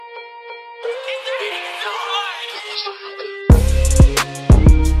Hey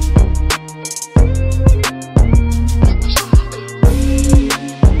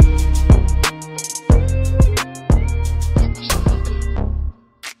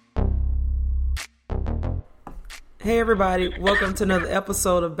everybody, welcome to another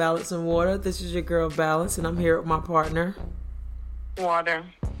episode of Balance and Water. This is your girl Balance, and I'm here with my partner Water.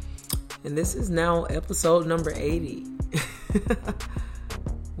 And this is now episode number 80.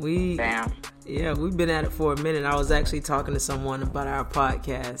 Damn. Yeah, we've been at it for a minute. I was actually talking to someone about our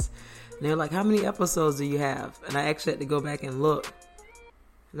podcast, and they're like, how many episodes do you have? And I actually had to go back and look,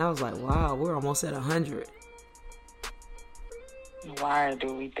 and I was like, wow, we're almost at 100. Why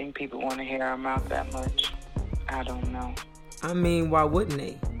do we think people want to hear our mouth that much? I don't know. I mean, why wouldn't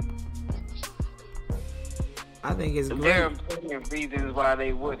they? I think it's great. There are plenty of reasons why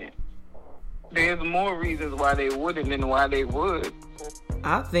they wouldn't. There's more reasons why they wouldn't than why they would.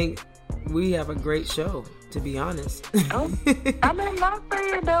 I think we have a great show, to be honest. Oh, I mean, I'm not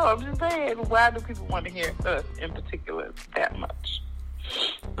saying no. I'm just saying, why do people want to hear us in particular that much?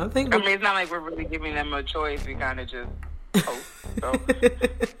 I mean, it's not like we're really giving them a choice. We kind of just host. So,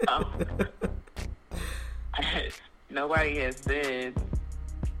 nobody has said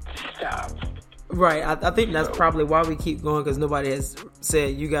stop. Right. I think that's probably why we keep going, because nobody has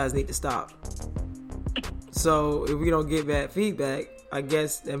said you guys need to stop. So if we don't get bad feedback, I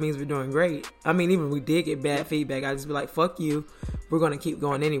guess that means we're doing great. I mean, even if we did get bad feedback, I'd just be like, fuck you. We're going to keep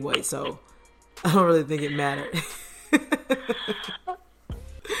going anyway. So I don't really think it mattered.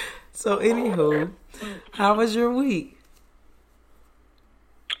 So anywho, how was your week?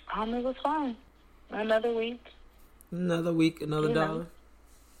 It was fine. Another week, another dollar.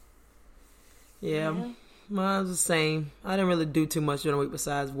 Yeah, mine's the same. I didn't really do too much during the week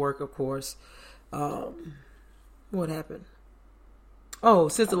besides work, of course. What happened? Oh,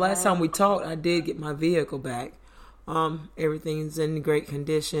 since the last time we talked, I did get my vehicle back. Everything's in great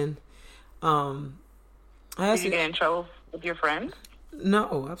condition. Did you get in trouble with your friends?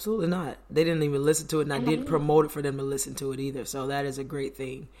 No, absolutely not. They didn't even listen to it, and I didn't promote it for them to listen to it either. So that is a great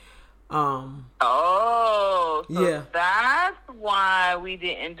thing. So yeah. That's why we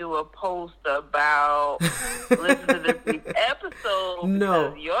didn't do a post about listen to this week's episode. No.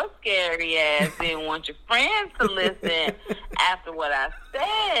 Because your scary ass didn't want your friends to listen after what I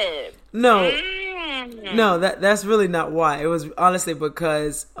said. No. No, that's really not why. It was honestly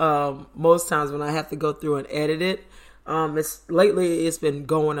because most times when I have to go through and edit it, it's been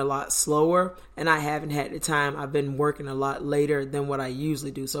going a lot slower, and I haven't had the time. I've been working a lot later than what I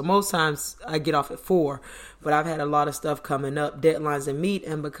usually do. So most times I get off at 4, but I've had a lot of stuff coming up, deadlines to meet,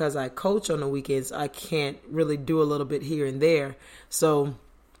 and because I coach on the weekends, I can't really do a little bit here and there. So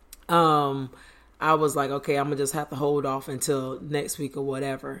I was like, okay, I'm gonna just have to hold off until next week or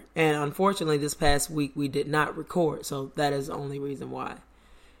whatever. And unfortunately, this past week we did not record, so that is the only reason why.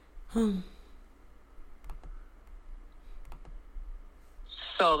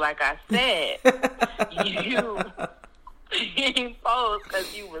 So, like I said, you didn't post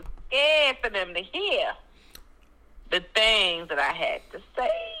because you were scared for them to hear the things that I had to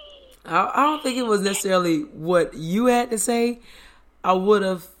say. I don't think it was necessarily what you had to say. I would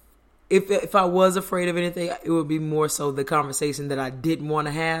have, if I was afraid of anything, it would be more so the conversation that I didn't want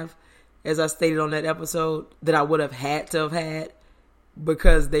to have, as I stated on that episode, that I would have had to have had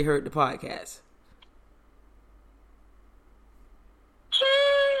because they heard the podcast.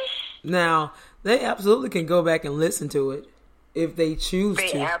 Now, they absolutely can go back and listen to it if they choose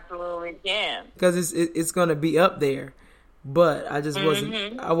to. They absolutely can. Because it's going to be up there. But I just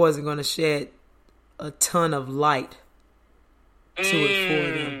wasn't going to shed a ton of light to it for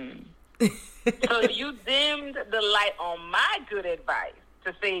them. So you dimmed the light on my good advice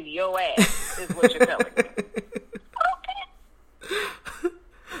to save your ass, is what you're telling me.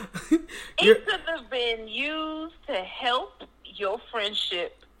 Okay. It could have been used to help your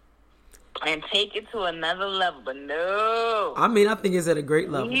friendship and take it to another level, but no. I mean, I think it's at a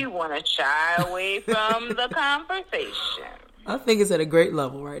great level. You want to shy away from the conversation. I think it's at a great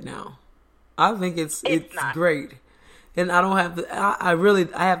level right now. I think it's great. And I don't have the,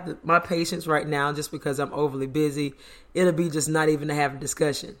 I have my patience right now just because I'm overly busy. It'll be just not even to have a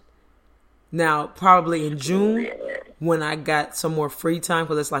discussion. Now, probably in June, when I got some more free time,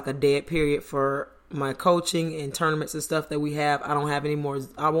 because it's like a dead period for my coaching and tournaments and stuff that we have, I won't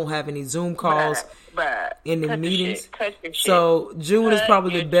have any Zoom calls in the meetings. So June is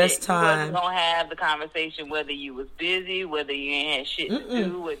probably the best time. You wasn't going to have the conversation whether you was busy, whether you ain't had shit to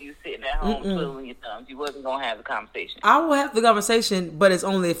do, whether you sitting at home twiddling your thumbs. You wasn't going to have the conversation. I will have the conversation, but it's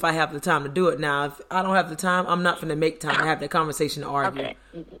only if I have the time to do it. Now, if I don't have the time, I'm not going to make time to have that conversation to argue. Okay.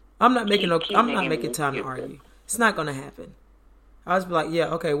 I'm not making time to argue. It's not going to happen. I was like,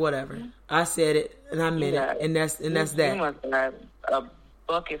 yeah, okay, whatever. I said it, and I meant it, and that's that. You must have a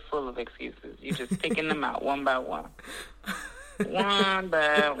bucket full of excuses. You're just picking them out one by one. One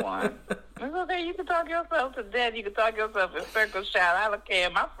by one. It's okay. You can talk yourself to death. You can talk yourself in circles, child. I don't care.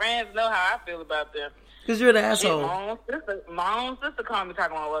 My friends know how I feel about them. Because you're the asshole. My own sister called me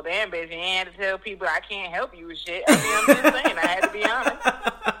talking about, well, damn, bitch, you ain't had to tell people I can't help you with shit. I mean, I'm just saying. I had to be honest.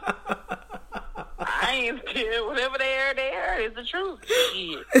 I ain't scared. Whatever they heard is the truth.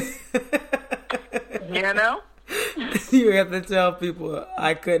 Shit. You know? You have to tell people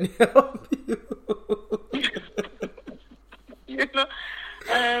I couldn't help you. You know?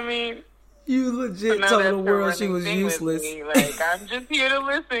 I mean... You legit told the world she was useless. Like, I'm just here to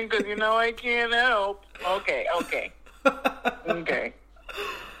listen because you know I can't help. Okay.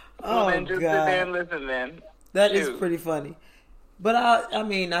 Well, then just sit there and listen then. That is pretty funny. But I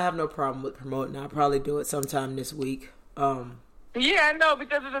mean, I have no problem with promoting. I'll probably do it sometime this week. Yeah, I know,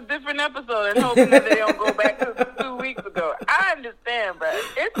 because it's a different episode and hoping that they don't go back to 2 weeks ago. I understand, but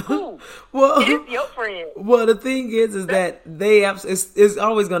it's cool. Well, it's your friend. Well, the thing is that it's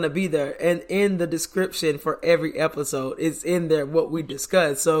always going to be there. And in the description for every episode, it's in there what we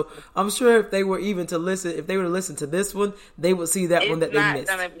discussed. So I'm sure if they were to listen to this one, they would see that one that they missed. It's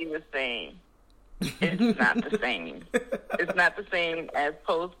not going to be the same. It's not the same. It's not the same as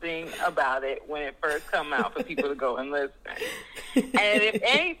posting about it when it first come out for people to go and listen. And if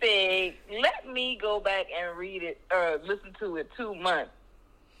anything, let me go back and read it or listen to it 2 months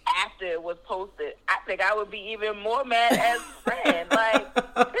after it was posted. I think I would be even more mad as a friend. Like, this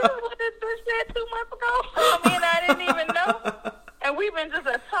is what this bitch said 2 months ago. I mean, I didn't even know. And we've been just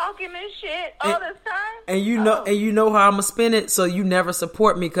talking this shit all this time. And you know how I'm gonna spin it. So you never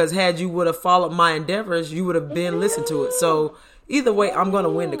support me because had you would have followed my endeavors, you would have been listened to it. So either way, I'm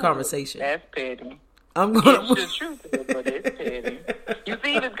gonna win the conversation. That's petty. I'm gonna. It's the truth, but it's petty. You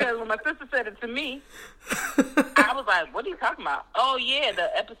see, because when my sister said it to me, I was like, "What are you talking about?" Oh yeah,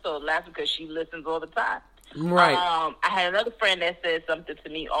 the episode last because she listens all the time. Right. I had another friend that said something to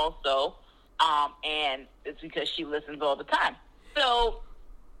me also, and it's because she listens all the time. So,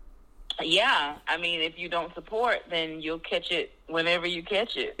 yeah, I mean, if you don't support, then you'll catch it whenever you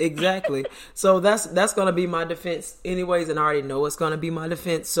catch it. Exactly. So that's going to be my defense anyways, and I already know it's going to be my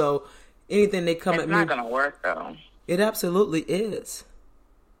defense. So anything they come at me... It's not going to work, though. It absolutely is.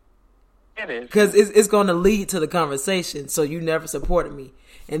 It is. Because it's going to lead to the conversation, so you never supported me.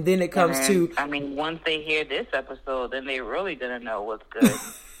 And then it comes to... I mean, once they hear this episode, then they're really going to know what's good.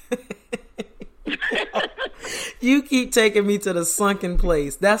 You keep taking me to the sunken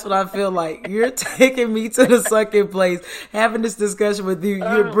place. That's what I feel like. You're taking me to the sunken place. Having this discussion with you,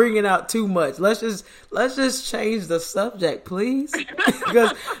 you're bringing out too much. Let's just change the subject, please.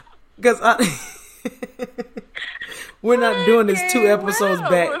 Because we're not doing this 2 episodes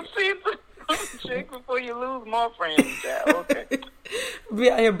back. Check before you lose more friends. Yeah, okay. Be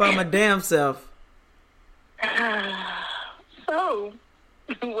out here by my damn self. So,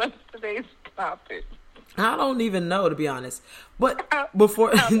 what's today's topic? I don't even know, to be honest. But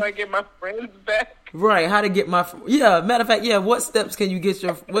before, how do I get my friends back? Right, how to get my matter of fact, what steps can you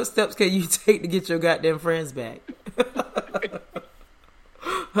take to get your goddamn friends back?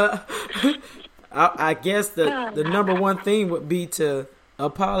 I guess the number one thing would be to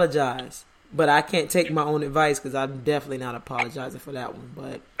apologize. But I can't take my own advice because I'm definitely not apologizing for that one.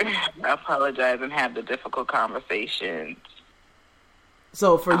 But apologize and have the difficult conversations.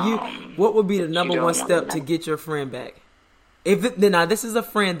 So for you, what would be the number one step to get your friend back? Now this is a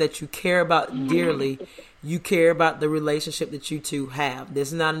friend that you care about dearly. You care about the relationship that you two have. This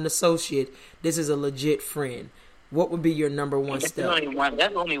is not an associate. This is a legit friend. What would be your number one step?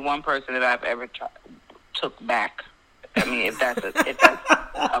 That's only one person that I've ever took back. I mean, if that's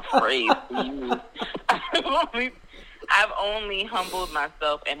a phrase to use. I've only humbled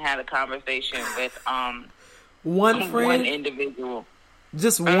myself and had a conversation with one friend, one individual.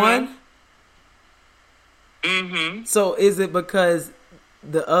 Just one? Mm-hmm. So is it because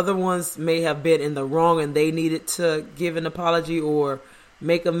the other ones may have been in the wrong and they needed to give an apology or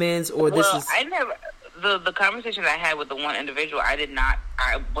make amends, or this is... I never... The conversation I had with the one individual, I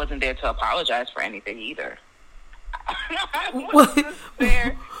wasn't there to apologize for anything either. I wasn't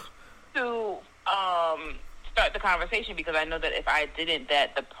there to start the conversation because I know that if I didn't,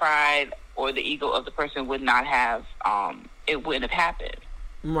 that the pride or the ego of the person would not have, it wouldn't have happened.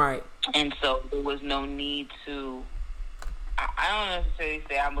 Right. And so there was no need to, I don't necessarily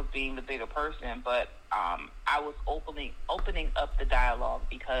say I was being the bigger person, but I was opening up the dialogue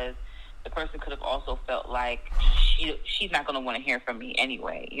because the person could have also felt like she's not going to want to hear from me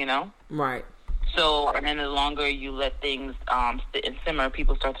anyway, you know? Right. So, and then the longer you let things sit and simmer,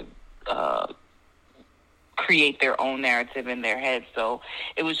 people start to create their own narrative in their head. So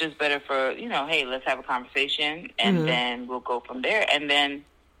it was just better for, hey, let's have a conversation, and then we'll go from there. And then,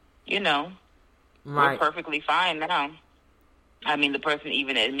 we're perfectly fine now. I mean, the person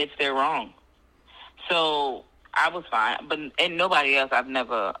even admits they're wrong. So I was fine. And nobody else,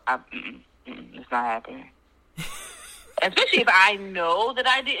 it's not happening. Especially if I know that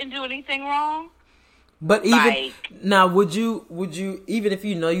I didn't do anything wrong. But even now, would you even if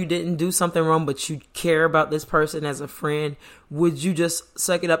you know you didn't do something wrong, but you care about this person as a friend, would you just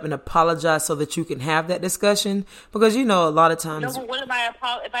suck it up and apologize so that you can have that discussion? Because a lot of times. No, but what am I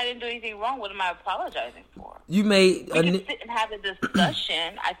if I didn't do anything wrong? What am I apologizing for? You may we can sit and have a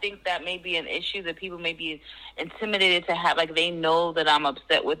discussion. I think that may be an issue that people may be intimidated to have. Like, they know that I'm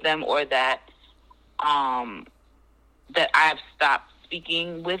upset with them, or that that I've stopped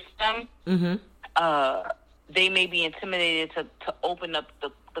speaking with them. Mm-hmm. They may be intimidated to open up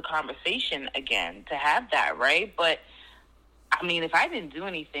the conversation again, to have that, right? But, I mean, if I didn't do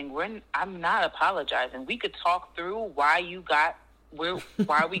anything, I'm not apologizing. We could talk through why we got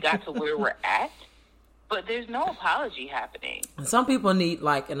to where we're at, but there's no apology happening. Some people need,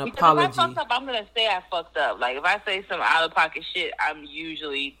 like, an apology. If I fucked up, I'm going to say I fucked up. Like, if I say some out-of-pocket shit, I'm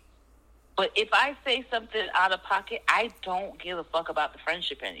usually... But if I say something out of pocket, I don't give a fuck about the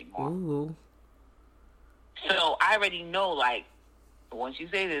friendship anymore. Ooh. So I already know, like, once you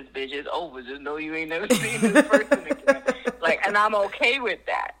say this, bitch, it's over. Just know you ain't never seen this person again. Like, and I'm okay with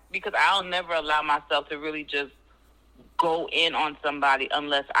that, because I'll never allow myself to really just go in on somebody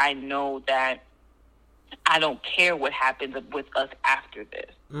unless I know that I don't care what happens with us after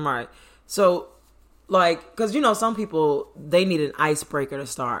this. Right. So, like, because, some people, they need an icebreaker to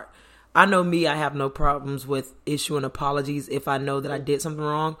start. I know me, I have no problems with issuing apologies if I know that I did something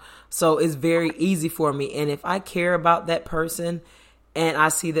wrong. So it's very easy for me. And if I care about that person and I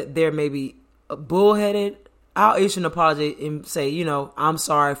see that they're maybe bullheaded, I'll issue an apology and say, I'm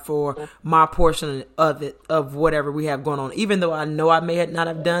sorry for my portion of it, of whatever we have going on. Even though I know I may not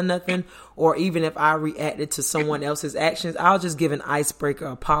have done nothing, or even if I reacted to someone else's actions, I'll just give an icebreaker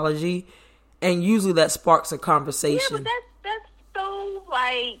apology. And usually that sparks a conversation. Yeah, but that's so,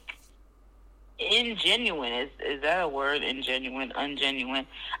 like... ingenuine. Is that a word? Ingenuine, ungenuine.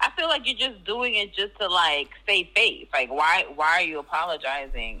 I feel like you're just doing it just to, like, save face. Like, why are you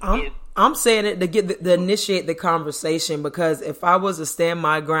apologizing? I'm saying it to get to initiate the conversation, because if I was to stand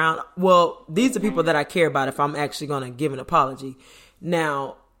my ground, well, these are people that I care about. If I'm actually going to give an apology,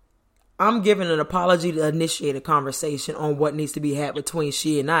 now I'm giving an apology to initiate a conversation on what needs to be had between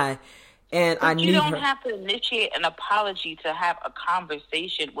she and I. And but I need you don't her. have to initiate an apology to have a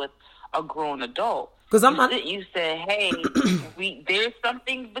conversation with a grown adult. Because you said, hey, there's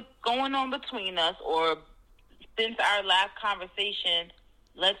something going on between us, or since our last conversation,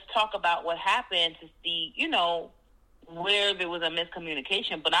 let's talk about what happened to see, where there was a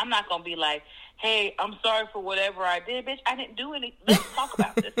miscommunication. But I'm not going to be like, hey, I'm sorry for whatever I did. Bitch, I didn't do anything. Let's talk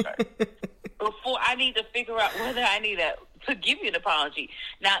about this first. Before I need to figure out whether I need to give you an apology.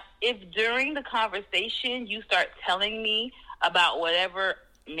 Now, if during the conversation you start telling me about whatever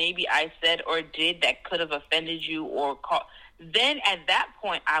maybe I said or did that could have offended you or then at that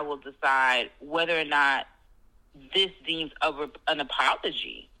point I will decide whether or not this deems an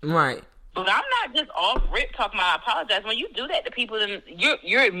apology. Right. But I'm not just off rip talking about I apologize. When you do that to people, then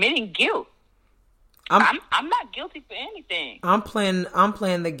you're admitting guilt. I'm not guilty for anything. I'm playing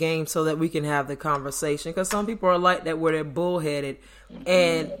the game so that we can have the conversation, because some people are like that, where they're bullheaded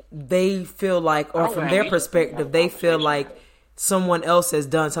and they feel like, or from their perspective, they feel like someone else has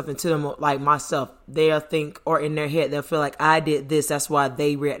done something to them, like myself. They'll think, or in their head, they'll feel like I did this, that's why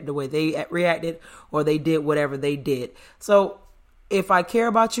they reacted the way they reacted, or they did whatever they did. So if I care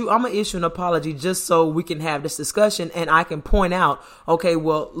about you, I'm going to issue an apology just so we can have this discussion and I can point out, okay,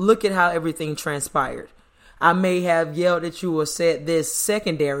 well, look at how everything transpired. I may have yelled at you or said this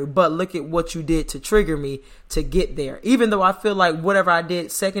secondary, but look at what you did to trigger me to get there. Even though I feel like whatever I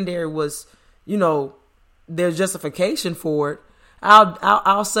did secondary was, there's justification for it,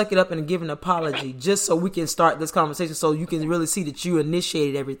 I'll suck it up and give an apology just so we can start this conversation, so you can really see that you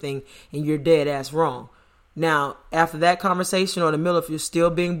initiated everything and you're dead ass wrong. Now, after that conversation, or in the middle, if you're still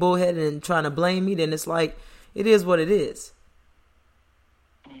being bullheaded and trying to blame me, then it's like, it is what it is.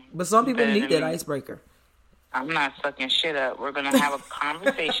 But some people need that icebreaker. I'm not sucking shit up. We're going to have a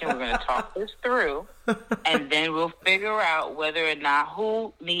conversation. We're going to talk this through, and then we'll figure out whether or not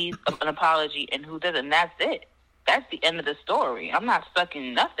who needs an apology and who doesn't. That's it. That's the end of the story. I'm not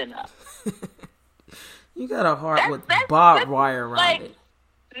sucking nothing up. You got a heart with barbed wire around it.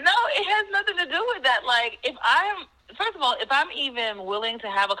 No, it has nothing to do like, if I'm even willing to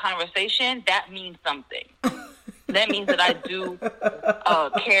have a conversation, that means something. That means that I do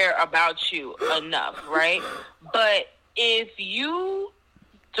care about you enough, right? But if you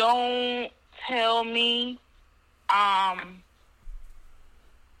don't tell me,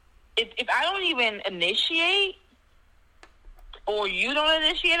 if I don't even initiate, or you don't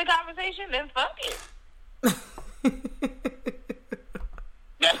initiate a conversation, then fuck it.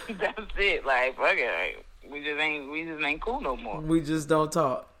 That's it. Like, fuck it. Like, we just ain't cool no more. We just don't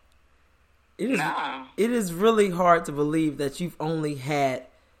talk. It is really hard to believe that you've only had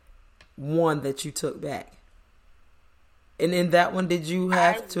one that you took back. And in that one, did you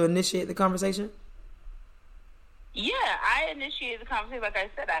have to initiate the conversation? Yeah, I initiated the conversation. Like I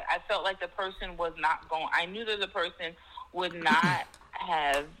said, I felt like the person was not going. I knew that the person would not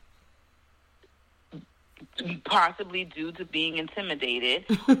have, possibly due to being intimidated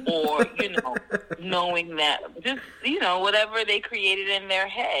or, knowing that just, whatever they created in their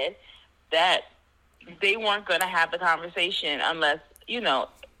head, that they weren't going to have the conversation unless,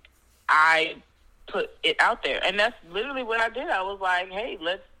 I put it out there. And that's literally what I did. I was like, hey,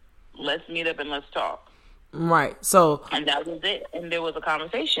 let's meet up and let's talk. Right. So, and that was it. And there was a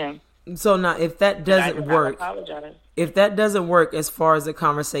conversation. So now, if that doesn't work, as far as the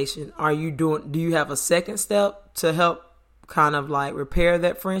conversation, do you have a second step to help kind of like repair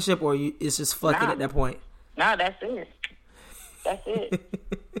that friendship, or it's just fucking at that point? No, that's it. That's it.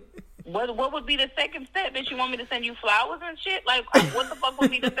 What would be the second step? Did you want me to send you flowers and shit? Like, what the fuck would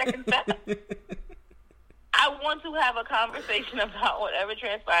be the second step? I want to have a conversation about whatever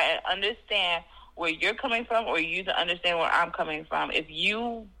transpired and understand where you're coming from, or you to understand where I'm coming from. If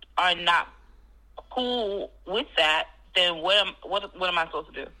you are not cool with that, then what am I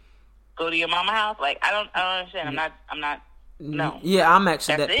supposed to do? Go to your mama's house? Like, I don't understand. I'm not. No. Yeah, I'm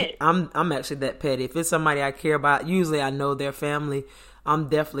actually I'm actually that petty. If it's somebody I care about, usually I know their family, I'm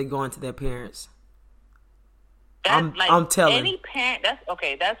definitely going to their parents. I'm telling. Any parent,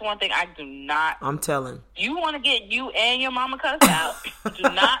 that's one thing I do not. I'm telling. You want to get you and your mama cussed out, do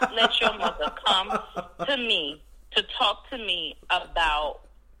not let your mother come to me to talk to me about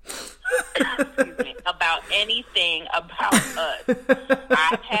about anything about us.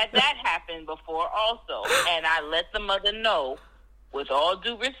 I've had that happen before also, and I let the mother know, with all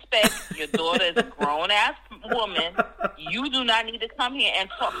due respect, your daughter is a grown-ass woman. You do not need to come here and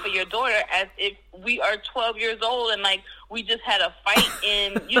talk for your daughter as if we are 12 years old and like we just had a fight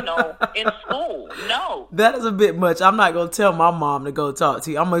in school. No. That is a bit much. I'm not going to tell my mom to go talk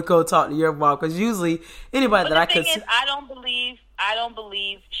to you. I'm going to go talk to your mom, because usually anybody that I can... is, I don't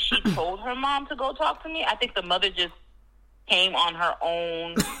believe she told her mom to go talk to me. I think the mother just came on her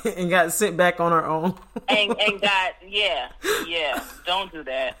own and got sent back on her own and got don't do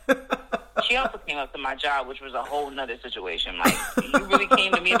that. She also came up to my job, which was a whole nother situation. Like, you really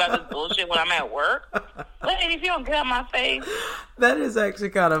came to me about this bullshit when I'm at work? Lady, if you don't get out my face. That is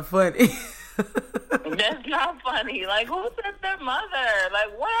actually kind of funny. That's not funny. Like, who sent their mother?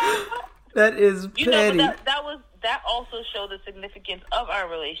 Like, what? That is petty. That also showed the significance of our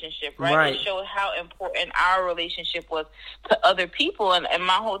relationship, right? It showed how important our relationship was to other people. And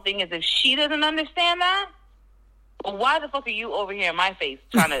my whole thing is, if she doesn't understand that, well, why the fuck are you over here in my face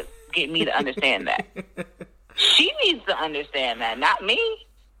trying to get me to understand that? She needs to understand that, not me.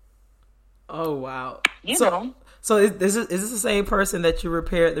 Oh, wow. So is this the same person that you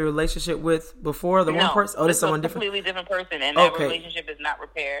repaired the relationship with before? One person? Oh, this is someone different? Completely different person, and that relationship is not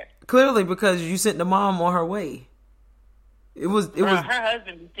repaired. Clearly, because you sent the mom on her way. It was her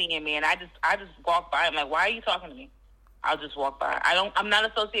husband was seeing me, and I just walked by. I'm like, why are you talking to me? I'll just walk by. I'm not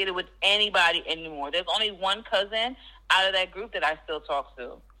associated with anybody anymore. There's only one cousin out of that group that I still talk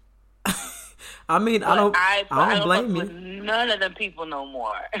to. I mean, I don't blame you. None of them people no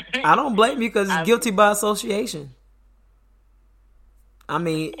more. I don't blame you, because it's guilty by association. I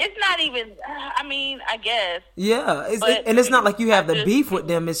mean, it's not even. I mean, I guess. Yeah, it's not like you have the beef with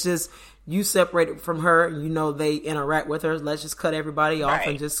them. It's just you separated from her, and they interact with her. Let's just cut everybody off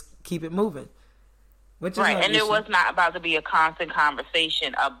and just keep it moving. Which is right, and it was not about to be a constant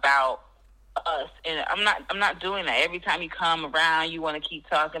conversation about us. And I'm not doing that. Every time you come around, you want to keep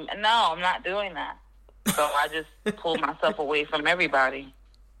talking. No, I'm not doing that. So I just pull myself away from everybody.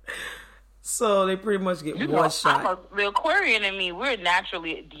 So they pretty much get one shot. The Aquarian and me, we're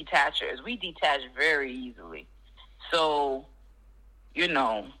naturally detachers. We detach very easily. So,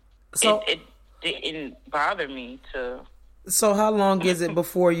 it didn't bother me to So how long is it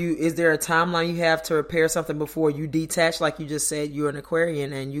before is there a timeline you have to repair something before you detach? Like you just said, you're an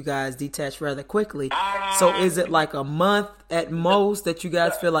Aquarian and you guys detach rather quickly. So is it like a month at most that you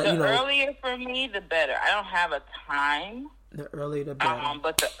guys feel like, the earlier for me, the better. I don't have a time. The earlier, the better.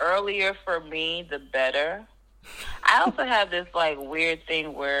 But the earlier for me, the better. I also have this like weird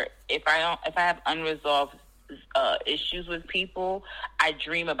thing where if I have unresolved issues with people, I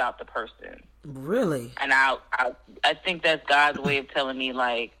dream about the person. Really? And I think that's God's way of telling me,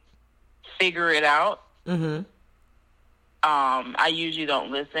 like, figure it out. Mm-hmm. I usually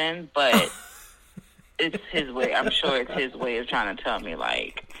don't listen, but it's his way. I'm sure it's his way of trying to tell me,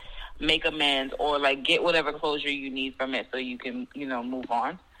 like, make amends or, like, get whatever closure you need from it so you can, move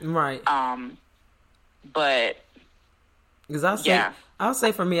on. Right. But because I'll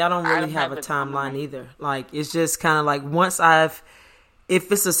say for me, I don't really have a timeline either. Like, it's just kind of like if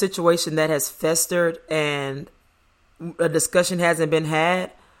it's a situation that has festered and a discussion hasn't been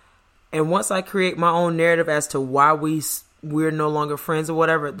had, and once I create my own narrative as to why we're no longer friends or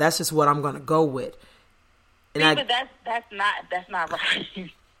whatever, that's just what I'm going to go with. And but that's not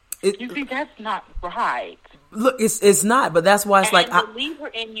right. You see, that's not right. Look, it's not, but that's why it's and the believer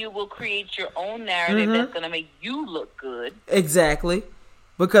in you will create your own narrative that's going to make you look good. Exactly.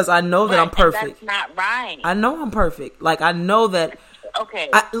 Because I know that I'm perfect. That's not right. I know I'm perfect. Like, I know that. Okay.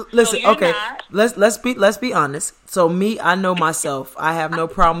 Listen, so okay. Not. Let's be honest. So me, I know myself. I have no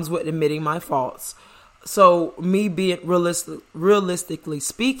problems with admitting my faults. So me being realistically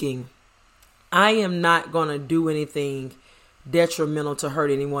speaking, I am not going to do anything detrimental to hurt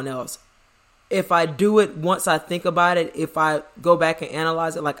anyone else. If I do it, once I think about it, if I go back and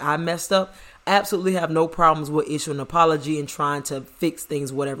analyze it like I messed up, I absolutely have no problems with issuing an apology and trying to fix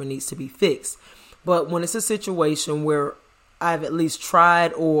things, whatever needs to be fixed. But when it's a situation where I've at least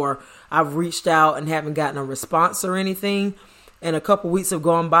tried or I've reached out and haven't gotten a response or anything, and a couple weeks have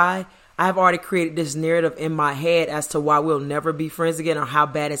gone by, I've already created this narrative in my head as to why we'll never be friends again or how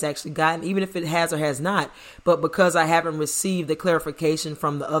bad it's actually gotten, even if it has or has not. But because I haven't received the clarification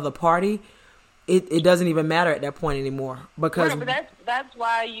from the other party, it doesn't even matter at that point anymore. Because but that's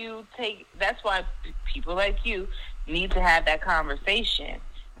why people like you need to have that conversation.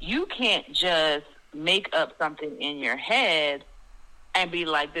 You can't just make up something in your head and be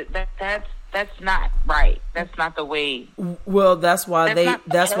like that's not right. That's not the way. Well, that's why they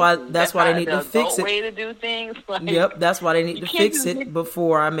need to fix it. Way to do things. Like, yep, that's why they need to fix it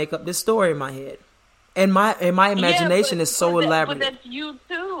before I make up this story in my head. And my imagination is so elaborate. But that's you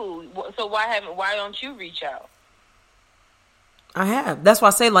too. So why don't you reach out? I have. That's why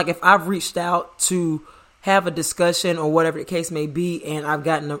I say, like, if I've reached out to have a discussion or whatever the case may be, and I've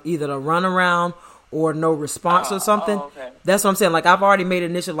gotten either a runaround or no response or something. Okay. That's what I'm saying. Like, I've already made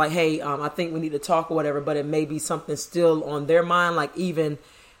an initial, like, hey, I think we need to talk or whatever, but it may be something still on their mind, like, even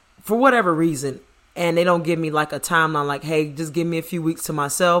for whatever reason. And they don't give me like a timeline, like, hey, just give me a few weeks to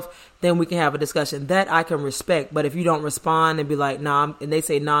myself, then we can have a discussion. That I can respect. But if you don't respond and be like, nah, and they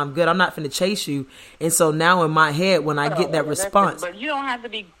say, nah, I'm good, I'm not finna chase you. And so now in my head, when I get that response. But you don't have to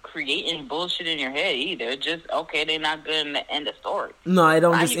be creating bullshit in your head either. Just, okay, they're not good in the end of story. No, it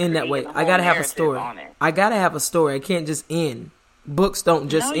don't just end that way. I gotta have a story. I gotta have a story. It can't just end. Books don't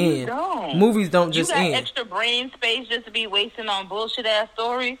just end. Don't. Movies don't just end. You got extra brain space just to be wasting on bullshit ass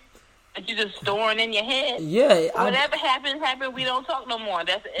stories that you just storing in your head. Yeah. Whatever happened. We don't talk no more.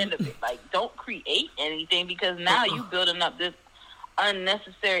 That's the end of it. Like, don't create anything because now you building up this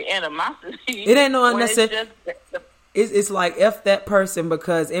unnecessary animosity. It ain't no unnecessary. It's like F that person,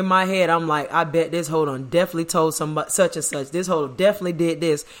 because in my head I'm like, I bet this hold on definitely told somebody such and such. This hold definitely did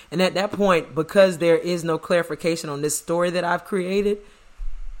this. And at that point, because there is no clarification on this story that I've created,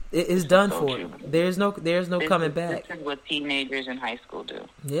 it is done for. True. There's no coming back. This is what teenagers in high school do.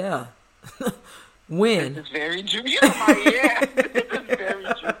 Yeah. When? This is very true. Yeah, this is very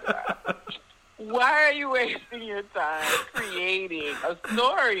true. Why are you wasting your time creating a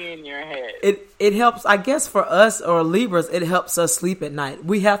story in your head? It helps, I guess, for us or Libras, it helps us sleep at night.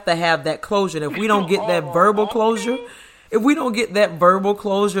 We have to have that closure. And if we don't get that verbal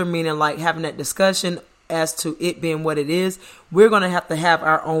closure, meaning like having that discussion as to it being what it is, we're going to have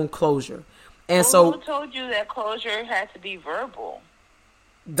our own closure. And so who told you that closure has to be verbal?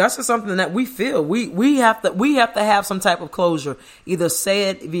 That's just something that we feel. We have to have some type of closure. Either say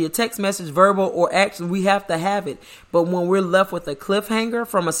it via text message, verbal, or actually we have to have it. But when we're left with a cliffhanger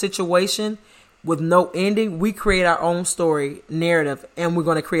from a situation with no ending, we create our own story narrative and we're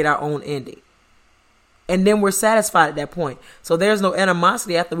going to create our own ending. And then we're satisfied at that point. So there's no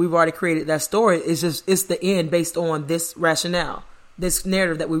animosity after we've already created that story. It's the end based on this rationale, this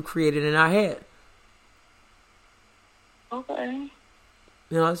narrative that we've created in our head. Okay.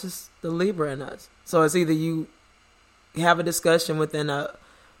 You know, it's just the Libra in us. So it's either you have a discussion within a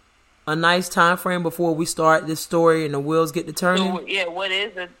nice time frame before we start this story and the wheels get to turning. So, yeah, what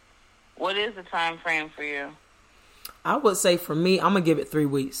is the time frame for you? I would say for me, I'm going to give it 3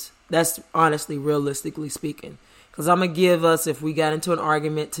 weeks. That's honestly, realistically speaking. Because I'm going to give us, if we got into an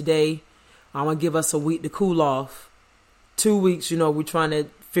argument today, I'm going to give us a week to cool off. 2 weeks, you know, we're trying to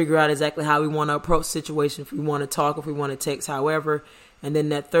figure out exactly how we want to approach the situation, if we want to talk, if we want to text, however. And then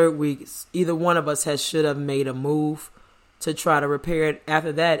that 3rd week, either one of us should have made a move to try to repair it.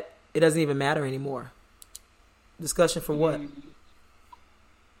 After that, it doesn't even matter anymore. Discussion for what? You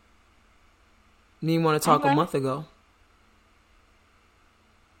didn't want to talk a month ago.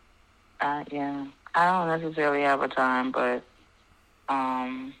 Yeah. I don't necessarily have a time, but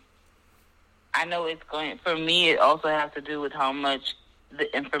I know it's going, for me, it also has to do with how much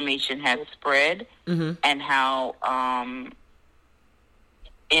the information has spread and how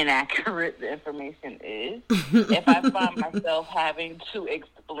inaccurate the information is. If I find myself having to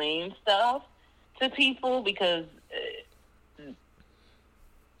explain stuff to people because,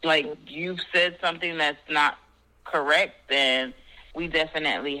 like, you've said something that's not correct, then we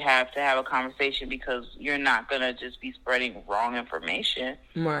definitely have to have a conversation because you're not going to just be spreading wrong information.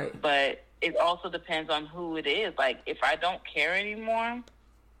 Right. But it also depends on who it is. Like, if I don't care anymore,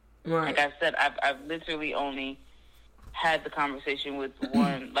 like I said, I've literally only had the conversation with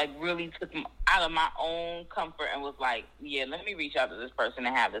one, like, really took out of my own comfort and was like, yeah, let me reach out to this person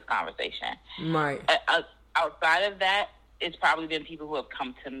and have this conversation. Right. Outside of that, it's probably been people who have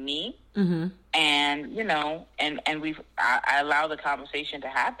come to me, and, you know, and I allow the conversation to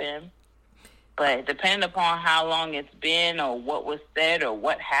happen. But depending upon how long it's been or what was said or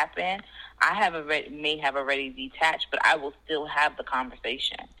what happened, I may have already detached, but I will still have the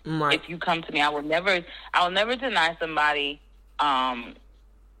conversation. Right. If you come to me, I will never deny somebody from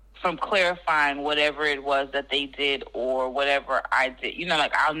clarifying whatever it was that they did or whatever I did. You know,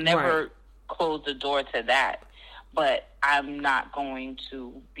 like, I'll never close the door to that. But I'm not going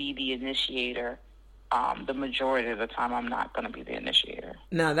to be the initiator. The majority of the time, I'm not going to be the initiator.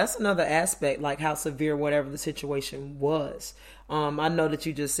 Now, that's another aspect, like how severe whatever the situation was. I know that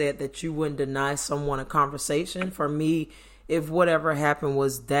you just said that you wouldn't deny someone a conversation. For me, if whatever happened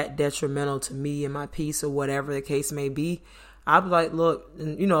was that detrimental to me and my peace or whatever the case may be, I'd be like, look,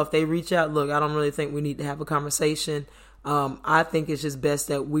 you know, if they reach out, look, I don't really think we need to have a conversation. I think it's just best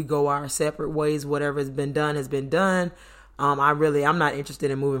that we go our separate ways. Whatever has been done has been done. I'm not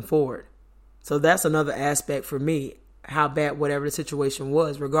interested in moving forward. So that's another aspect for me, how bad whatever the situation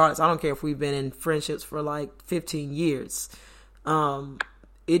was. Regardless, I don't care if we've been in friendships for like 15 years.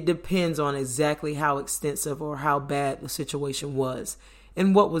 It depends on exactly how extensive or how bad the situation was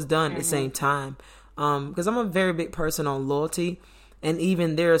and what was done at the same time. Because I'm a very big person on loyalty. And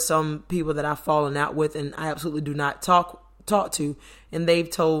even there are some people that I've fallen out with and I absolutely do not talk to. And they've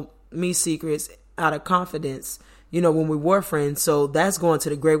told me secrets out of confidence, you know, when we were friends. So that's going to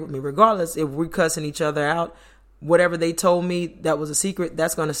the grave with me. Regardless, if we're cussing each other out, whatever they told me that was a secret,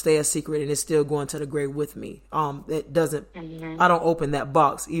 that's going to stay a secret and it's still going to the grave with me. It doesn't, I don't open that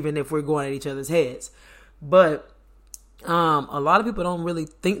box, even if we're going at each other's heads. But a lot of people don't really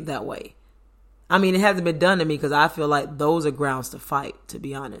think that way. I mean, it hasn't been done to me because I feel like those are grounds to fight, to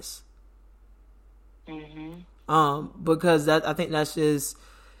be honest. Because I think that's just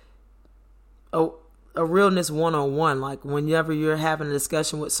a realness 101. Like, whenever you're having a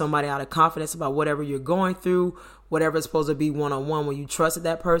discussion with somebody out of confidence about whatever you're going through, whatever it's supposed to be 101, when you trusted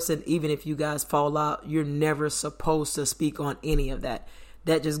that person, even if you guys fall out, you're never supposed to speak on any of that.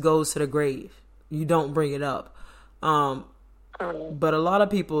 That just goes to the grave. You don't bring it up. But a lot of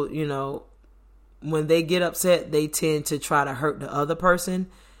people, you know, when they get upset, they tend to try to hurt the other person.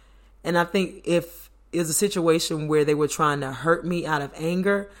 And I think if it's a situation where they were trying to hurt me out of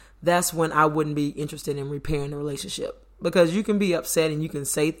anger, that's when I wouldn't be interested in repairing the relationship. Because you can be upset and you can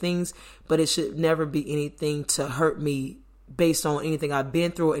say things, but it should never be anything to hurt me based on anything I've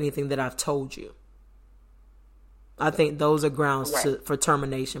been through or anything that I've told you. I think those are grounds for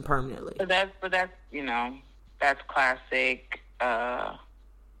termination permanently. But that's you know, that's classic.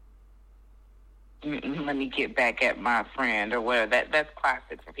 Let me get back at my friend or whatever. That's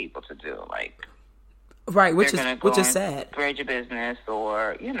classic for people to do. Like, right, which is sad. Spread your business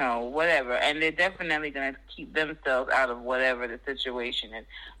or, you know, whatever. And they're definitely going to keep themselves out of whatever the situation is.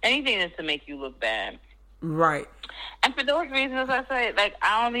 Anything is to make you look bad. Right. And for those reasons, I say, like,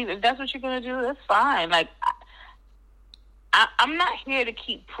 I don't even, if that's what you're going to do, that's fine. Like, I'm not here to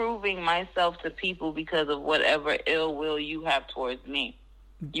keep proving myself to people because of whatever ill will you have towards me.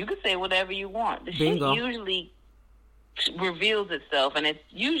 You can say whatever you want. The Bingo. shit usually reveals itself, and it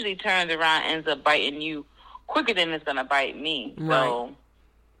usually turns around and ends up biting you quicker than it's going to bite me. Right. So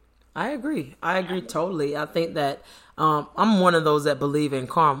I agree totally. I think that I'm one of those that believe in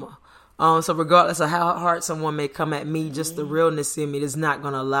karma. So regardless of how hard someone may come at me, just the realness in me is not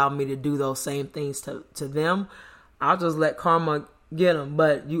going to allow me to do those same things to them. I'll just let karma get them.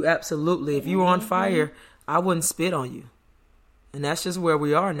 But you absolutely, if you were on fire, I wouldn't spit on you. And that's just where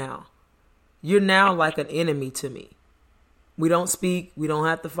we are now. You're now like an enemy to me. We don't speak. We don't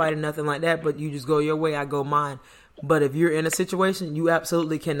have to fight or nothing like that. But you just go your way, I go mine. But if you're in a situation, you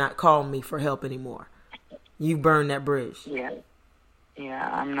absolutely cannot call me for help anymore. You burn that bridge. Yeah,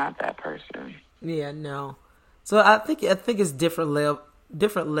 I'm not that person. Yeah, no. So I think it's different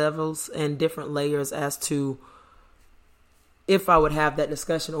levels and different layers as to if I would have that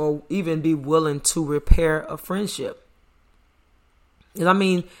discussion or even be willing to repair a friendship. And I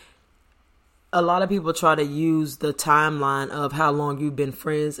mean, a lot of people try to use the timeline of how long you've been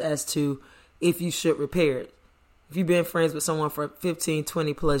friends as to if you should repair it. If you've been friends with someone for 15,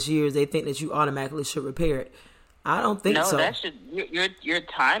 20 plus years, they think that you automatically should repair it. I don't think so. No, that should your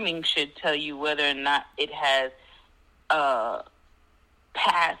timing should tell you whether or not it has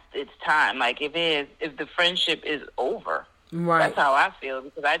past its time. Like if the friendship is over. Right. That's how I feel,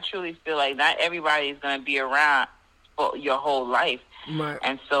 because I truly feel like not everybody is going to be around for your whole life. Right.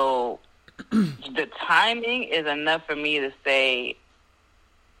 And so the timing is enough for me to say,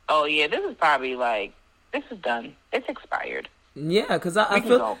 oh yeah, this is probably like, this is done. It's expired. Yeah, because I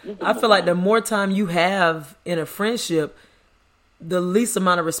feel like the more time you have in a friendship, the least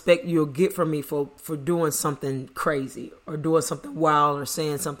amount of respect you'll get from me for doing something crazy or doing something wild or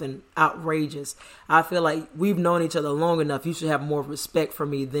saying something outrageous. I feel like we've known each other long enough. You should have more respect for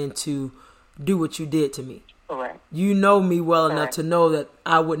me than to do what you did to me. Correct. You know me well enough to know that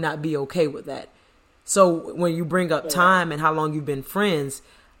I would not be okay with that. So when you bring up time and how long you've been friends,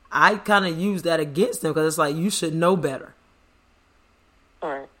 I kind of use that against them because it's like, you should know better.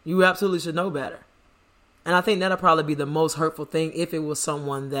 Right. You absolutely should know better. And I think that'll probably be the most hurtful thing if it was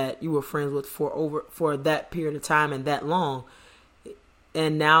someone that you were friends with for that period of time and that long.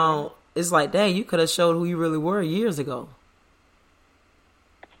 And now it's like, dang, you could have showed who you really were years ago.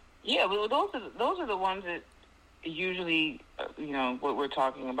 Yeah, well, those are the ones that usually, what we're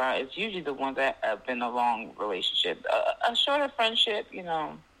talking about is usually the ones that have been a long relationship. A shorter friendship, you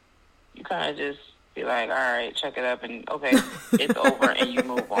kind of just be like, all right, check it up, and okay, it's over, and you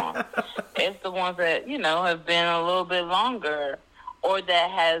move on. It's the ones that, have been a little bit longer, or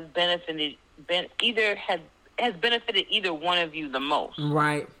that has benefited either one of you the most.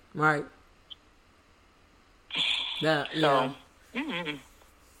 Right. Yeah. So,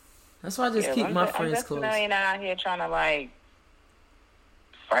 that's why I just keep my friends close. I'm definitely not out here trying to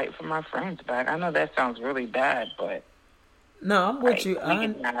fight for my friends back. I know that sounds really bad, but no, I'm with you. We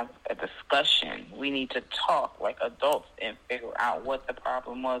can have a discussion. We need to talk like adults and figure out what the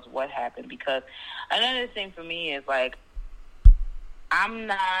problem was, what happened. Because another thing for me is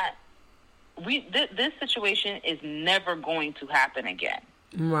this situation is never going to happen again.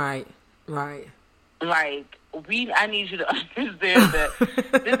 Right. I need you to understand that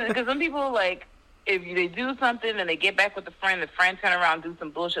because some people if they do something and they get back with the friend turn around and do some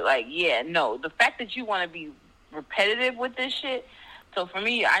bullshit. The fact that you want to be repetitive with this shit. So for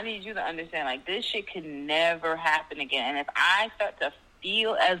me, I need you to understand, this shit can never happen again. And if I start to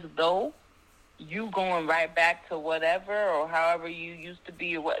feel as though you going right back to whatever or however you used to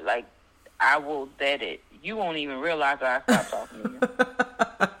be, or I will dead it. You won't even realize that I stopped talking to you.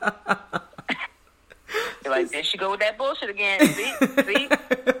 You're there she go with that bullshit again. See?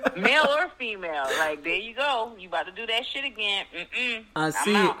 Male or female. There you go. You about to do that shit again. I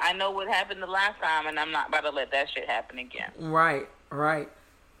see it. I know what happened the last time, and I'm not about to let that shit happen again. Right. I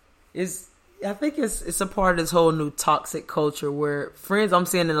think it's a part of this whole new toxic culture where friends, I'm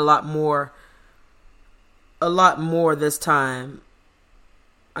seeing it a lot more this time.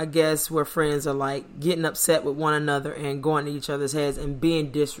 I guess where friends are getting upset with one another and going to each other's heads and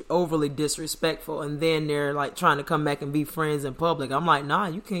being overly disrespectful, and then they're trying to come back and be friends in public. I'm like, nah,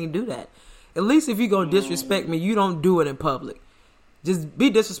 you can't do that. At least if you're gonna disrespect me, you don't do it in public. Just be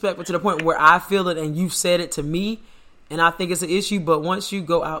disrespectful to the point where I feel it and you've said it to me and I think it's an issue. But once you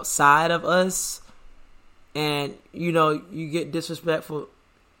go outside of us and you get disrespectful,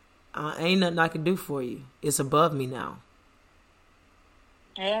 ain't nothing I can do for you. It's above me now.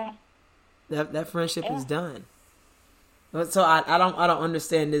 Yeah, that friendship is done. So I don't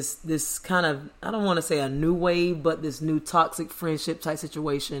understand this kind of, I don't want to say a new wave, but this new toxic friendship type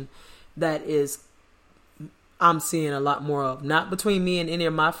situation that I'm seeing a lot more of. Not between me and any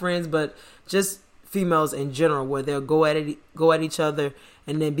of my friends, but just females in general, where they'll go at each other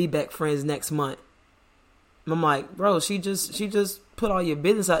and then be back friends next month. And I'm like, bro, she just put all your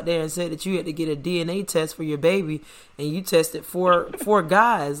business out there and said that you had to get a DNA test for your baby, and you tested four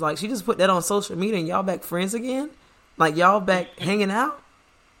guys. Like, she just put that on social media, and y'all back friends again? Like, y'all back hanging out?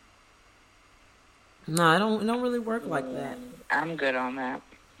 No, it don't really work like that. I'm good on that.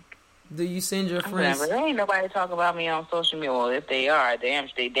 Do you send your friends? There ain't nobody talk about me on social media. Well, if they are,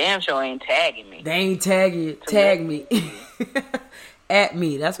 they damn sure ain't tagging me. They ain't tagging you. Tag me. At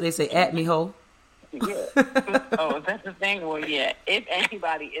me. That's what they say. At me, ho. Yeah. Oh, that's the thing. Well, yeah. If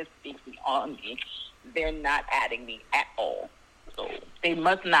anybody is speaking on me, they're not adding me at all. So they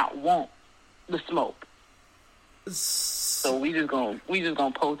must not want the smoke. So we just gonna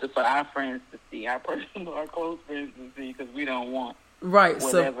post it for our friends to see, our close friends to see, because we don't want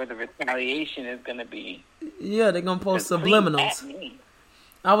whatever the retaliation is gonna be. Yeah, they're gonna post subliminals.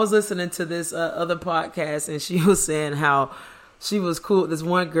 I was listening to this other podcast, and she was saying how she was cool with this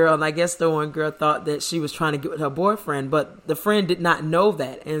one girl, and I guess the one girl thought that she was trying to get with her boyfriend, but the friend did not know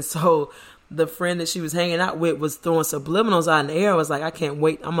that, and so the friend that she was hanging out with was throwing subliminals out in the air. I was like, I can't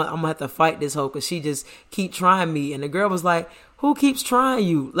wait. I'm gonna have to fight this hoe because she just keep trying me. And the girl was like, who keeps trying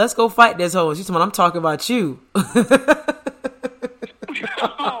you? Let's go fight this hoe. And she said, I'm talking about you.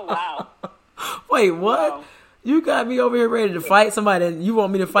 Oh, wow. Wait, what? Wow. You got me over here ready to fight somebody and you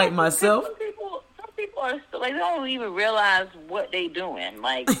want me to fight myself? Some people are still, like, they don't even realize what they doing.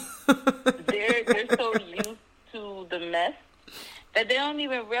 Like, they're so used to the mess that they don't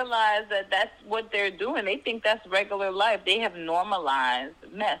even realize that that's what they're doing. They think that's regular life. They have normalized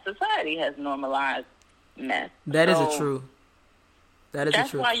mess. Society has normalized mess. That is a true.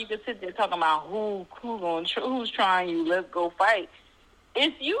 That's why you can sit there talking about who's trying you. Let's go fight.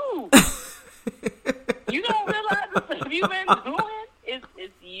 It's you. You don't realize the stuff you've been doing.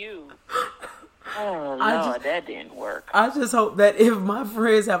 It's you. Oh, Lord, that didn't work. I just hope that if my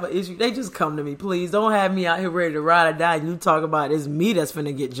friends have an issue, they just come to me. Please don't have me out here ready to ride or die. And you talk about it's me that's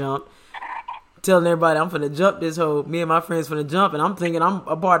finna get jumped. Telling everybody I'm finna jump this hoe. Me and my friends finna jump, and I'm thinking I'm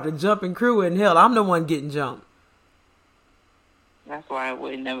a part of the jumping crew. And hell, I'm the one getting jumped. That's why it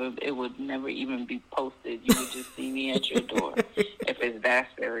would never even be posted. You would just see me at your door if it's that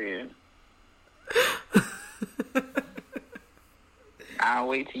serious. I'll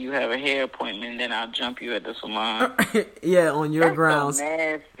wait till you have a hair appointment, then I'll jump you at the salon. Yeah, on your grounds. So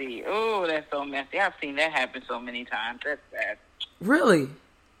nasty. Oh, that's so messy. I've seen that happen so many times. That's bad. Really?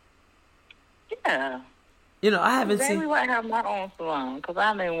 Yeah. You know, I haven't seen. Exactly why I have my own salon, because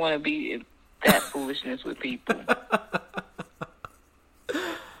I didn't want to be in that foolishness with people.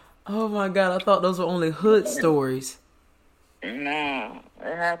 Oh my God! I thought those were only hood stories. No,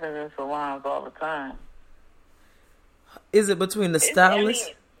 it happens in salons all the time. Is it between the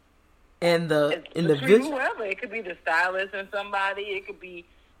stylist and the individual? Whoever. It could be the stylist and somebody. It could be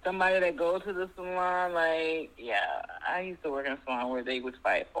somebody that goes to the salon. Like, yeah, I used to work in a salon where they would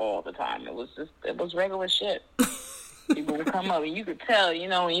fight all the time. It was regular shit. People would come up and you could tell, you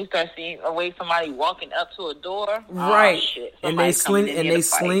know, when you start seeing somebody walking up to a door. Right. Oh, shit. And they sling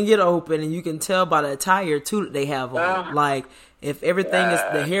it open, and you can tell by the attire too that they have on. Like, if everything is,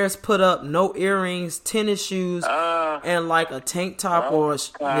 the hair's put up, no earrings, tennis shoes, and like a tank top you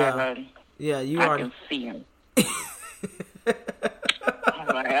I can see him. I'm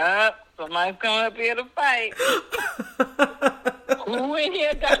like, somebody's coming up here to fight. Who in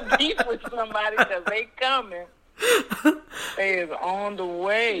here got beef with somebody? Because they coming. They is on the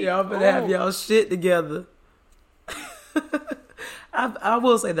way. Y'all better have y'all shit together. I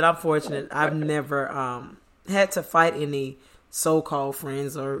will say that I'm fortunate. I've never had to fight any so-called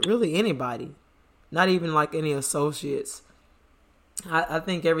friends or really anybody. Not even like any associates. I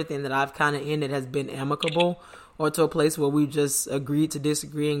think everything that I've kind of ended has been amicable or to a place where we just agreed to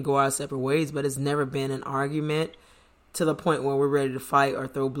disagree and go our separate ways, but it's never been an argument to the point where we're ready to fight or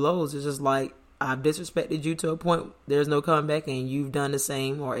throw blows. It's just like, I've disrespected you to a point, there's no coming back, and you've done the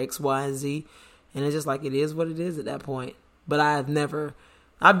same, or X, Y, and Z. And it's just like, it is what it is at that point. But I've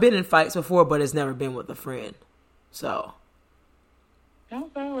been in fights before, but it's never been with a friend. So. Okay,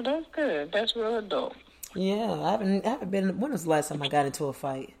 well, that's good. That's real adult. Yeah, I haven't been, when was the last time I got into a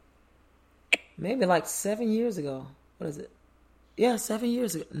fight? Maybe like 7 years ago. What is it? Yeah, 7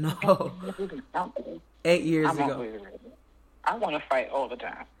 years ago. No. 8 years ago. I want to fight all the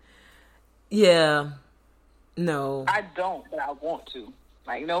time. Yeah. No. I don't, but I want to.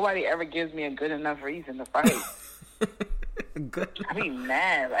 Like, nobody ever gives me a good enough reason to fight. Good. I be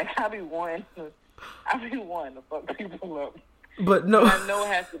mad. Like, I be wanting to fuck people up. But no, I know it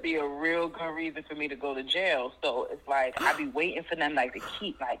has to be a real good reason for me to go to jail. So it's like I be waiting for them like to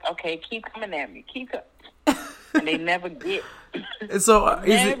keep keep coming at me, and they never get. So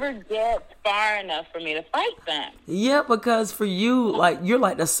never get far enough for me to fight them. Yeah, because for you, like you're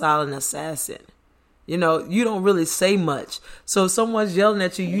like the silent assassin. You know, you don't really say much. So if someone's yelling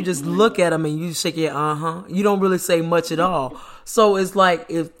at you, you just look at them and you shake your You don't really say much at all. So it's like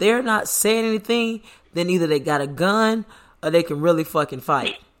if they're not saying anything, then either they got a gun or they can really fucking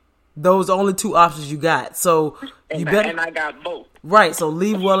fight. Those are only two options you got. So you better. And I got both. Right. So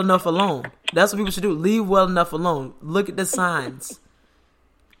leave well enough alone. That's what people should do. Leave well enough alone. Look at the signs.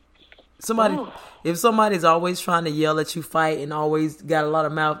 If somebody's always trying to yell at you, fight, and always got a lot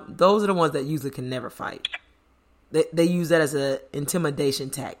of mouth, those are the ones that usually can never fight. They use that as an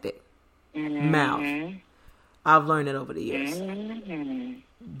intimidation tactic. Mm-hmm. Mouth. I've learned it over the years. Mm-hmm.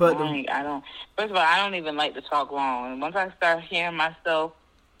 But I don't. First of all, I don't even like to talk long. And once I start hearing myself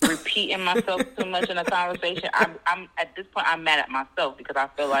repeating myself too much in a conversation, I'm at this point I'm mad at myself because I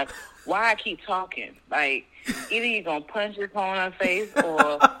feel like why I keep talking. Like either you're gonna punch this phone in the face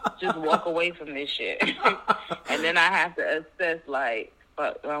or just walk away from this shit. And then I have to assess like,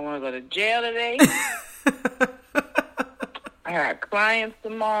 fuck, do I want to go to jail today? I got clients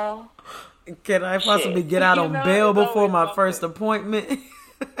tomorrow. Can I possibly get out on bail before my first appointment?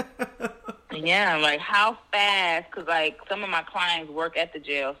 Yeah, like how fast? Because like some of my clients work at the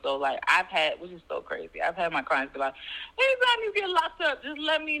jail, so like I've had, which is so crazy. I've had my clients be like, "Anytime you get locked up, just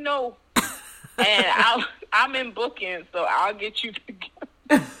let me know, and I'm in booking, so I'll get you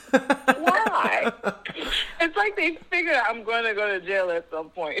together." Why? It's like they figure I'm going to go to jail at some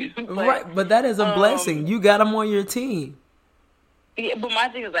point. Right, but that is a blessing. You got them on your team. Yeah, but my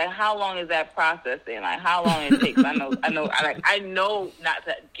thing is like, how long is that processing? Like, how long it takes? I know not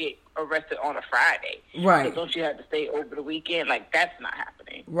to get arrested on a Friday. Right. So don't you have to stay over the weekend? Like, that's not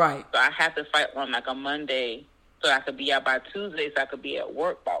happening. Right. So I have to fight on like a Monday, so I could be out by Tuesday, so I could be at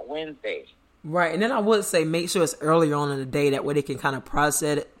work by Wednesday. Right, and then I would say make sure it's earlier on in the day, that way they can kind of process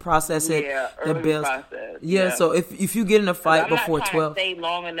it. Yeah, early process. Yeah, so if you get in a fight before 12, I'm not trying to stay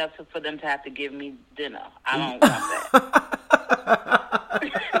long enough for them to have to give me dinner. I don't want that.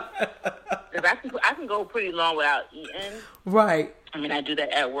 Because I can go pretty long without eating. Right. I mean, I do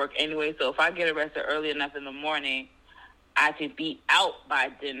that at work anyway. So if I get arrested early enough in the morning, I could be out by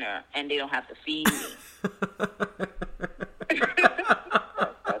dinner, and they don't have to feed me.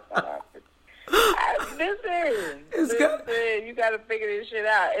 Listen, you gotta figure this shit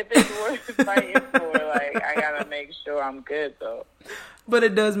out. If it's worth fighting for, like, I gotta make sure I'm good, though. But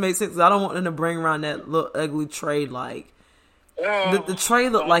it does make sense. I don't want them to bring around that little ugly tray, like the tray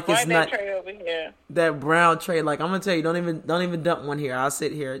look like it's not tray over here. That brown tray. Like I'm gonna tell you, don't even dump one here. I'll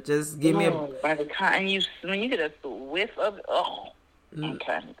sit here. Just give me a. By the time when you get a whiff of it,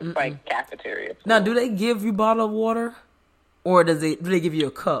 okay, it's like cafeteria food. Now, do they give you bottled water, or do they give you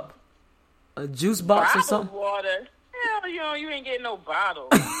a cup? A juice box or something? Water. Hell, you ain't getting no bottle.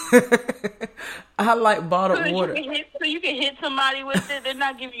 I like bottled water. So you can hit somebody with it. They're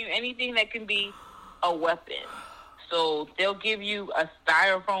not giving you anything that can be a weapon. So they'll give you a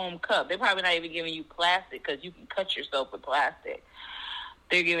styrofoam cup. They're probably not even giving you plastic because you can cut yourself with plastic.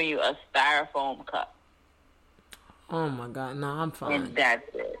 They're giving you a styrofoam cup. Oh my God, no, I'm fine. And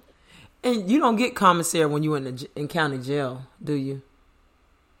that's it. And you don't get commissary when you're in county jail, do you?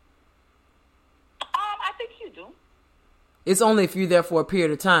 It's only if you're there for a period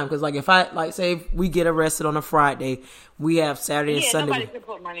of time. Because, like, say if we get arrested on a Friday, we have Saturday and Sunday. Nobody can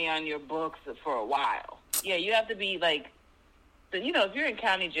put money on your books for a while. Yeah, you have to be, like, if you're in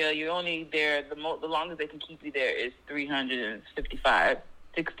county jail, you're only there, the longest they can keep you there is 355,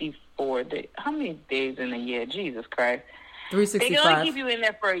 64 days. How many days in a year? Jesus Christ. 365. They can only keep you in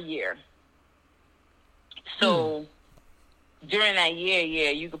there for a year. So, during that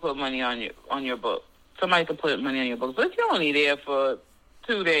year, you can put money on your book. Somebody can put money on your books. But if you're only there for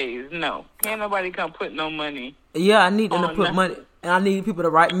 2 days, no. Can't nobody come put no money. Yeah, I need them to put money. And I need people to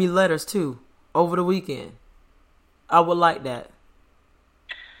write me letters, too, over the weekend. I would like that.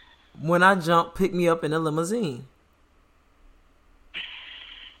 When I jump, pick me up in a limousine.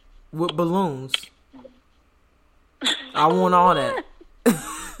 With balloons. I want all that.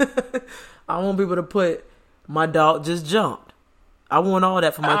 I want people to put, my dog just jumped. I want all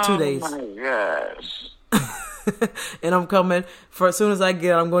that for my 2 days. Oh, my gosh. And I'm coming for as soon as I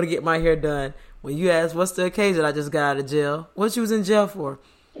I'm going to get my hair done. When you ask, what's the occasion? I just got out of jail. What you was in jail for?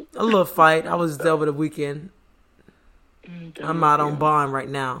 A little fight. I was there over the weekend. I'm out on bond right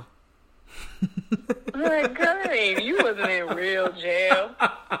now. Like, good. You wasn't in real jail.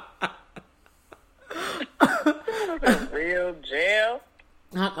 real jail.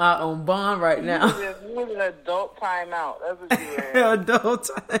 I'm out on bond right now. You was an adult timeout. That's what you were. Adult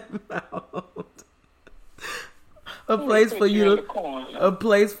timeout. A place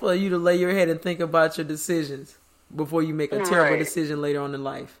for you to lay your head and think about your decisions before you make a terrible decision later on in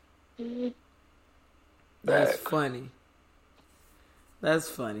life. That's funny. That's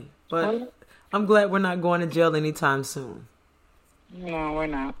funny. But I'm glad we're not going to jail anytime soon. No, we're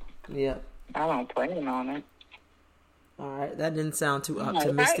not. Yep. I don't plan on it. All right, that didn't sound too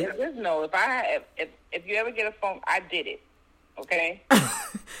optimistic. If you ever get a phone, I did it. Okay.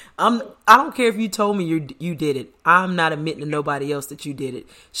 I don't care if you told me you did it. I'm not admitting to nobody else that you did it.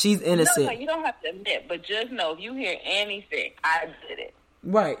 She's innocent. No, you don't have to admit, but just know if you hear anything, I did it.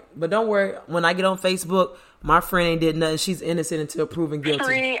 Right, but don't worry. When I get on Facebook, my friend ain't did nothing. She's innocent until proven guilty.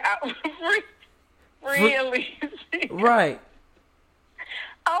 Free Alicia. Right.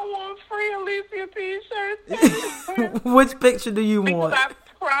 I want free Alicia t-shirts. Which picture do you want? Because I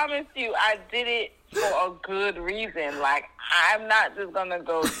promise you, I did it for a good reason. Like, I'm not just gonna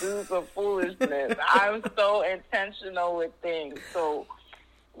go do some foolishness. I'm so intentional with things. So,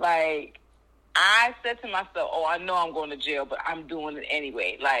 like, I said to myself, "Oh, I know I'm going to jail, but I'm doing it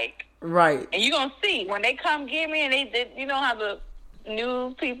anyway." Like, right. And you're gonna see when they come get me, and they you know how the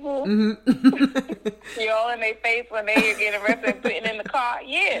news people, you all in their face when they get arrested and putting in the car.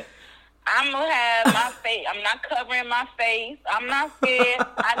 Yeah, I'm gonna have my face. I'm not covering my face. I'm not scared.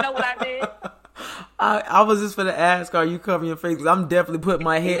 I know what I did. I was just gonna ask, are you covering your face? 'Cause I'm definitely putting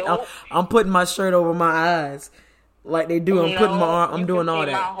my head. Nope. I'm putting my shirt over my eyes, like they do. I'm putting my arm. I'm doing all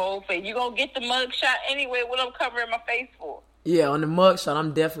that. My whole face. You gonna get the mug shot anyway? What I'm covering my face for? Yeah, on the mug shot,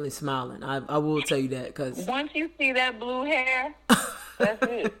 I'm definitely smiling. I will tell you that because once you see that blue hair, that's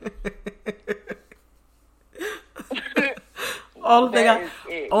it. Only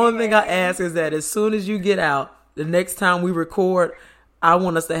thing I ask is that as soon as you get out, the next time we record, I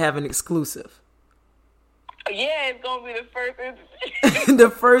want us to have an exclusive. Yeah, it's gonna be the first interview.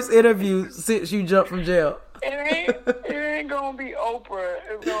 The first interview since you jumped from jail. It ain't gonna be Oprah.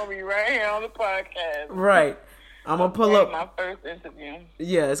 It's gonna be right here on the podcast. Right. I'm gonna pull up my first interview.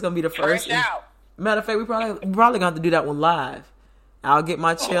 Yeah, it's gonna be the first. Fresh out. Matter of fact, we probably gonna have to do that one live. I'll get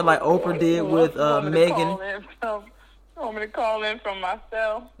my chair like Oprah did with Megan. Want me to call in from my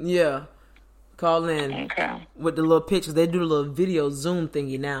cell? Yeah, call in. Okay. With the little pictures, they do the little video Zoom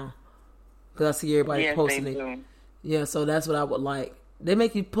thingy now. Cause I see everybody posting it. Yeah, so that's what I would like. They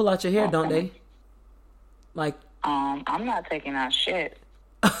make you pull out your hair, don't they? Like, I'm not taking out shit.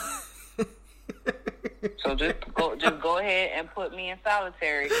 So just go ahead and put me in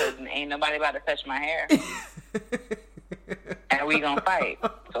solitary because ain't nobody about to touch my hair. And we gonna fight.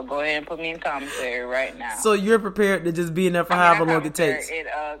 So go ahead and put me in commissary right now. So you're prepared to just be in there for however long it takes? In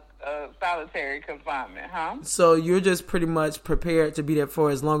solitary confinement, huh? So you're just pretty much prepared to be there for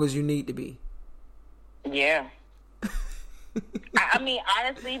as long as you need to be? Yeah. I mean,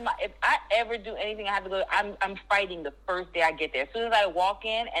 honestly, if I ever do anything, I have to go. I'm fighting the first day I get there. As soon as I walk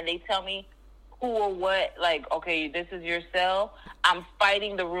in and they tell me who or what, like, okay, this is your cell, I'm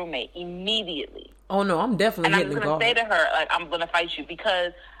fighting the roommate immediately. Oh no, I'm definitely hitting the guard. And I'm going to say to her, like, I'm going to fight you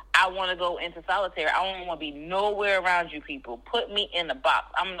because I want to go into solitary. I don't want to be nowhere around you people. Put me in the box.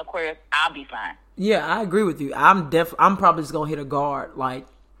 I'm an Aquarius. I'll be fine. Yeah, I agree with you. I'm probably just going to hit a guard, like,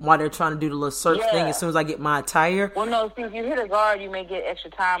 while they're trying to do the little search thing as soon as I get my attire. Well, no, see, if you hit a guard, you may get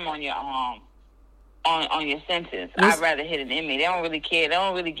extra time on your on your sentence. I'd rather hit an inmate. They don't really care. They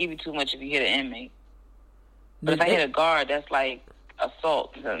don't really give you too much if you hit an inmate. But if I hit a guard, that's like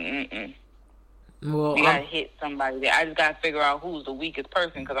assault. So, well, you gotta hit somebody there. I just gotta figure out who's the weakest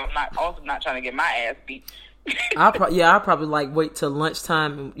person because I'm not trying to get my ass beat. I'll probably like wait till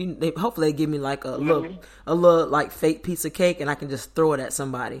lunchtime and hopefully they give me like a little like fake piece of cake and I can just throw it at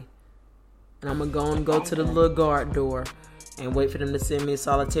somebody. And I'm gonna go to the little guard door and wait for them to send me a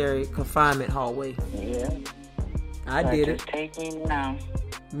solitary confinement hallway. Yeah, I did it. Take me now.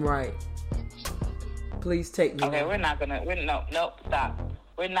 Right. Please take me. Okay, now. Nope, stop.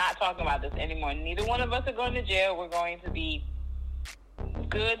 We're not talking about this anymore. Neither one of us are going to jail. We're going to be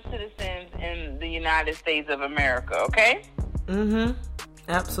good citizens in the United States of America, okay? Mm-hmm.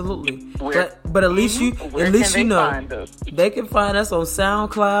 Absolutely. But at least you know they can find us on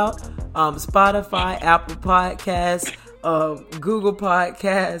SoundCloud, Spotify, Apple Podcasts, Google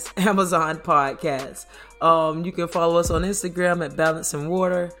Podcasts, Amazon Podcasts. You can follow us on Instagram at Balance and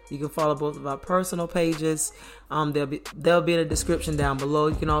Water. You can follow both of our personal pages. They'll be in the description down below.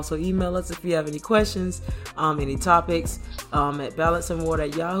 You can also email us if you have any questions, any topics, at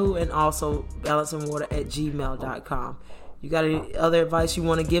balanceandwater@yahoo and also balanceandwater@gmail.com. You got any other advice you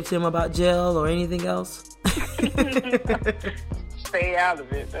want to give to him about jail or anything else? Stay out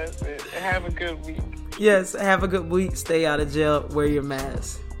of it. That's it. Have a good week. Yes, have a good week. Stay out of jail. Wear your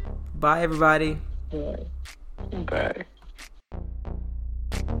mask. Bye, everybody. Bye.